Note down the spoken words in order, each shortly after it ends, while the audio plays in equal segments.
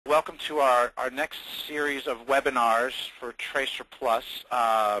welcome to our next series of webinars for TracerPlus.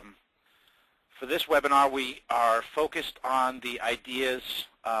 For this webinar, we are focused on the ideas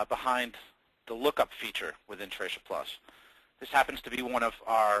behind the lookup feature within TracerPlus. This happens to be one of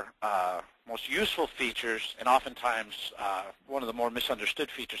our most useful features and oftentimes one of the more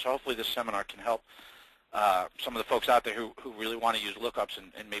misunderstood features. So hopefully this seminar can help some of the folks out there who really want to use lookups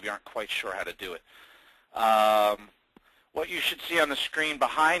and maybe aren't quite sure how to do it. What you should see on the screen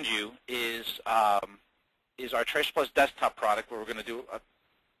behind you is our TracerPlus Desktop product, where we're going to do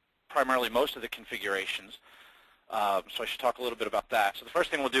primarily most of the configurations. So I should talk a little bit about that. So the first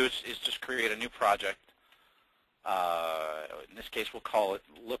thing we'll do is just create a new project. In this case, we'll call it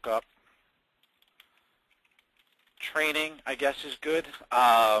Lookup Training, I guess is good.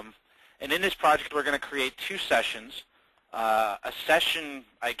 And in this project, we're going to create two sessions. A session,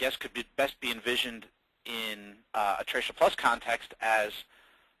 I guess, could best be envisioned in a TracerPlus context as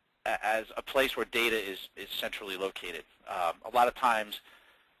a place where data is centrally located. A lot of times,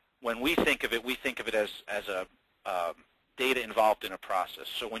 when we think of it as a data involved in a process.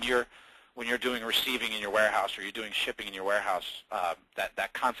 So when you're doing receiving in your warehouse or you're doing shipping in your warehouse,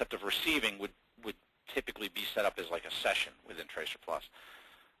 that concept of receiving would typically be set up as like a session within TracerPlus.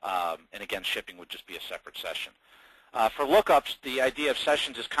 And again, shipping would just be a separate session. For lookups, the idea of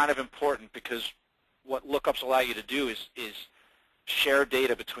sessions is kind of important because what lookups allow you to do is share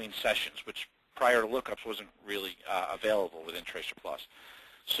data between sessions, which prior to lookups wasn't really available within TracerPlus.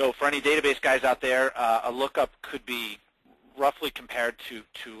 So for any database guys out there, a lookup could be roughly compared to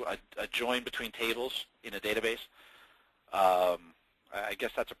a join between tables in a database. I guess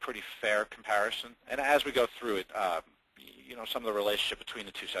that's a pretty fair comparison. And as we go through it, some of the relationship between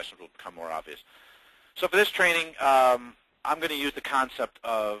the two sessions will become more obvious. So for this training, I'm going to use the concept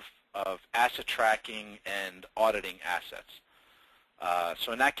of asset tracking and auditing assets.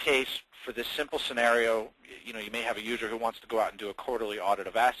 So in that case, for this simple scenario, you may have a user who wants to go out and do a quarterly audit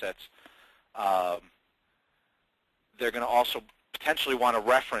of assets. They're going to also potentially want to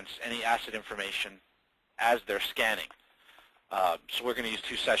reference any asset information as they're scanning. So we're going to use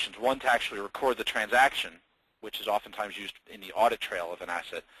two sessions, one to actually record the transaction, which is oftentimes used in the audit trail of an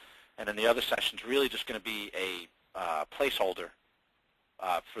asset, and then the other session is really just going to be a placeholder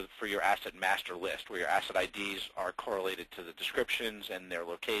for your asset master list, where your asset IDs are correlated to the descriptions and their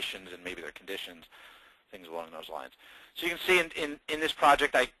locations and maybe their conditions, things along those lines. So you can see in this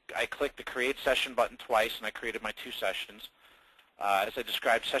project, I clicked the Create Session button twice, and I created my two sessions. As I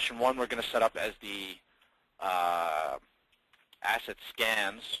described, Session 1 we're going to set up as the asset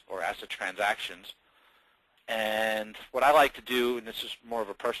scans or asset transactions. And what I like to do, and this is more of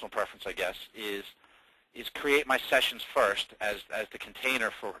a personal preference, I guess, is create my sessions first as the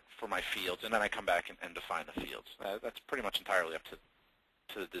container for my fields, and then I come back and define the fields. That's pretty much entirely up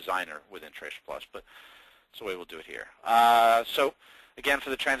to the designer within TracerPlus, but that's the way we'll do it here. So again, for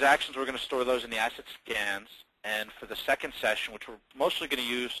the transactions, we're going to store those in the asset scans, and for the second session, which we're mostly going to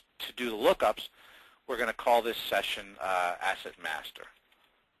use to do the lookups, we're going to call this session Asset Master.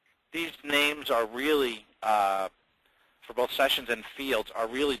 These names are really, for both sessions and fields, are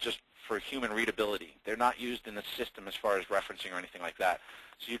really just for human readability. They're not used in the system as far as referencing or anything like that.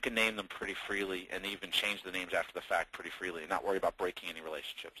 So you can name them pretty freely and even change the names after the fact pretty freely and not worry about breaking any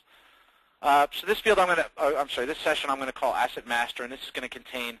relationships. So this field this session I'm going to call Asset Master, and this is going to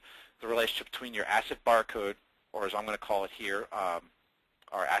contain the relationship between your asset barcode, or as I'm going to call it here,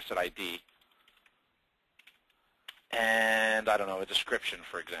 our asset ID, and I don't know, a description,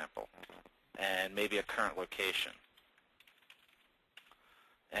 for example, and maybe a current location.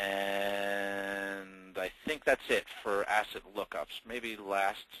 And I think that's it for asset lookups. Maybe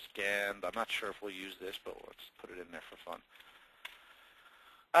last scanned. I'm not sure if we'll use this, but let's put it in there for fun.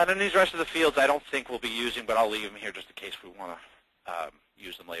 And then these rest of the fields I don't think we'll be using, but I'll leave them here just in case we want to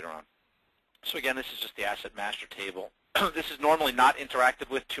use them later on. So again, this is just the asset master table. This is normally not interacted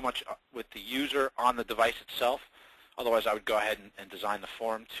with too much with the user on the device itself. Otherwise, I would go ahead and design the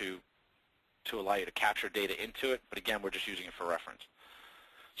form to allow you to capture data into it. But again, we're just using it for reference.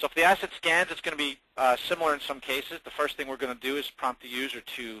 So for the asset scans, it's going to be similar in some cases. The first thing we're going to do is prompt the user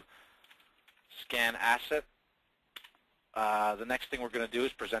to scan asset. The next thing we're going to do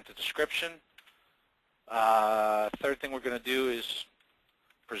is present a description. Third thing we're going to do is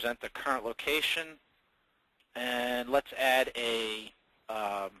present the current location. And let's add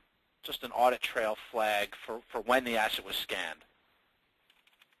just an audit trail flag for when the asset was scanned.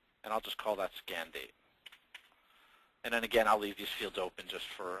 And I'll just call that scan date. And then again, I'll leave these fields open just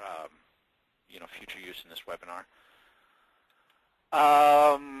for future use in this webinar.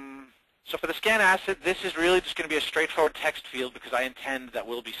 So for the scan asset, this is really just going to be a straightforward text field because I intend that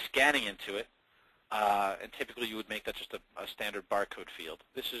we'll be scanning into it. And typically you would make that just a standard barcode field.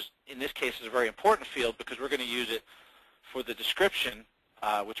 This is, in this case, is a very important field because we're going to use it for the description,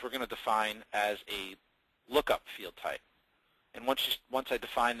 which we're going to define as a lookup field type. And once I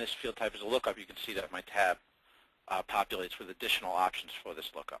define this field type as a lookup, you can see that my tab populates with additional options for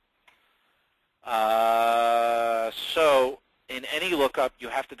this lookup. So in any lookup, you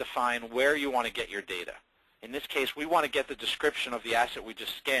have to define where you want to get your data. In this case, we want to get the description of the asset we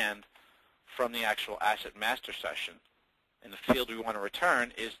just scanned from the actual asset master session. And the field we want to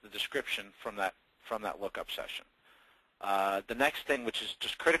return is the description from that lookup session. The next thing, which is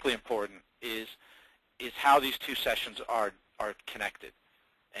just critically important, is how these two sessions are connected.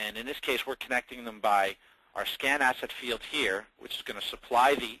 And in this case, we're connecting them by our scan asset field here, which is going to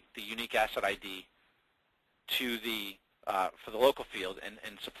supply the unique asset ID to for the local field,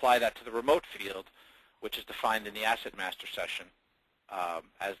 and supply that to the remote field, which is defined in the asset master session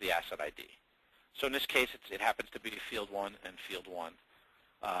as the asset ID. So in this case, it happens to be field 1 and field 1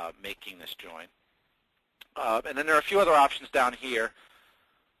 making this join. And then there are a few other options down here,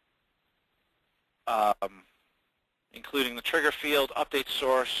 including the trigger field, update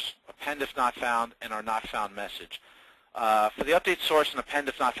source, append if not found, and our not found message. For the update source and append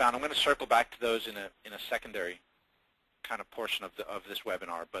if not found, I'm going to circle back to those in a secondary kind of portion of this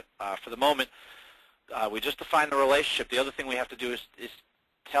webinar. But for the moment, we just defined the relationship. The other thing we have to do is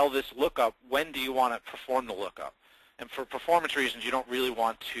tell this lookup when do you want to perform the lookup. And for performance reasons, you don't really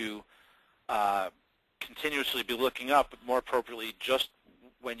want to continuously be looking up, but more appropriately just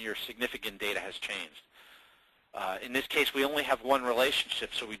when your significant data has changed. In this case, we only have one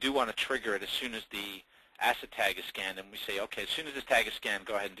relationship, so we do want to trigger it as soon as the asset tag is scanned, and we say, okay, as soon as this tag is scanned,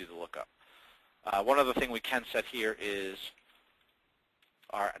 go ahead and do the lookup. One other thing we can set here is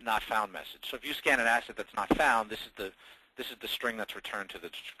our not found message. So if you scan an asset that's not found, this is the string that's returned to the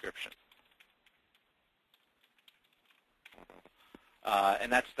description.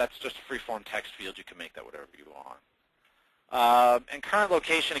 And that's just a free-form text field. You can make that whatever you want. And current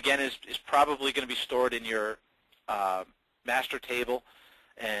location, again, is probably going to be stored in your master table.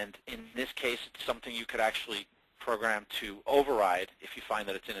 And in this case, it's something you could actually program to override if you find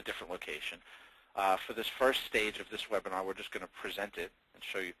that it's in a different location. For this first stage of this webinar, we're just going to present it and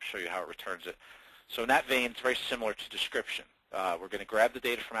show you how it returns it. So in that vein, it's very similar to description. We're going to grab the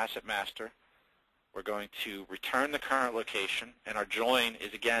data from Asset Master. We're going to return the current location, and our join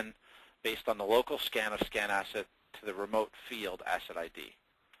is, again, based on the local scan of scan asset to the remote field asset ID.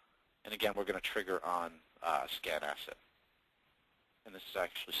 And again, we're going to trigger on scan asset. And this is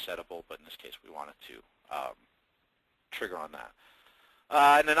actually settable, but in this case, we wanted to trigger on that.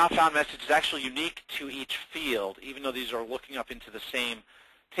 And the not found message is actually unique to each field. Even though these are looking up into the same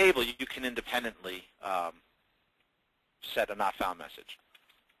table, you can independently set a not found message.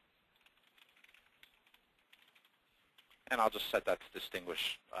 And I'll just set that to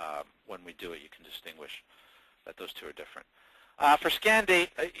distinguish when we do it. You can distinguish that those two are different. For scan date,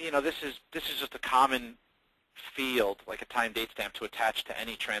 this is just a common field, like a time date stamp, to attach to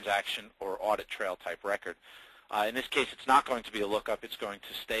any transaction or audit trail type record. In this case, it's not going to be a lookup. It's going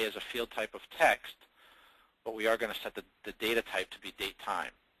to stay as a field type of text, but we are going to set the data type to be date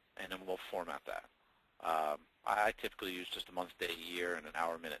time, and then we'll format that. I typically use just a month, day, year, and an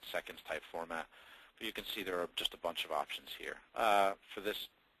hour, minute, seconds type format. But you can see there are just a bunch of options here. For this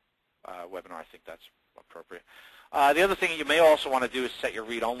webinar, I think that's appropriate. The other thing you may also want to do is set your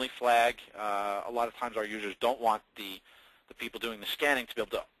read-only flag. A lot of times our users don't want the people doing the scanning to be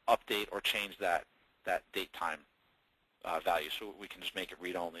able to update or change that date time value, so we can just make it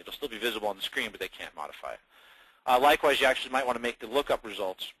read-only. It'll still be visible on the screen, but they can't modify it. Likewise, you actually might want to make the lookup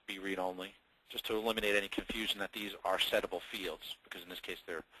results be read-only, just to eliminate any confusion that these are settable fields, because in this case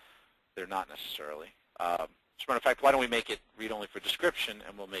they're not necessarily. As a matter of fact, why don't we make it read-only for description,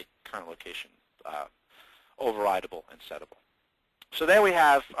 and we'll make current location overrideable and settable. So there we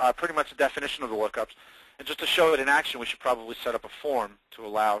have pretty much a definition of the lookups. And just to show it in action, we should probably set up a form to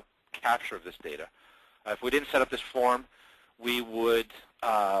allow capture of this data. If we didn't set up this form, we would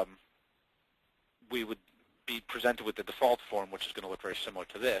be presented with the default form, which is going to look very similar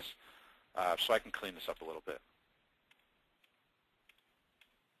to this. So I can clean this up a little bit.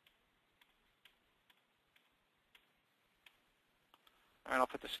 All right, I'll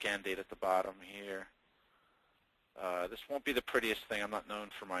put the scan date at the bottom here. This won't be the prettiest thing. I'm not known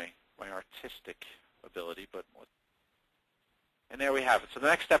for my artistic ability, but and there we have it. So the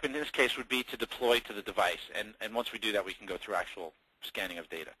next step in this case would be to deploy to the device. And once we do that, we can go through actual scanning of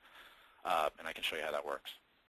data. And I can show you how that works.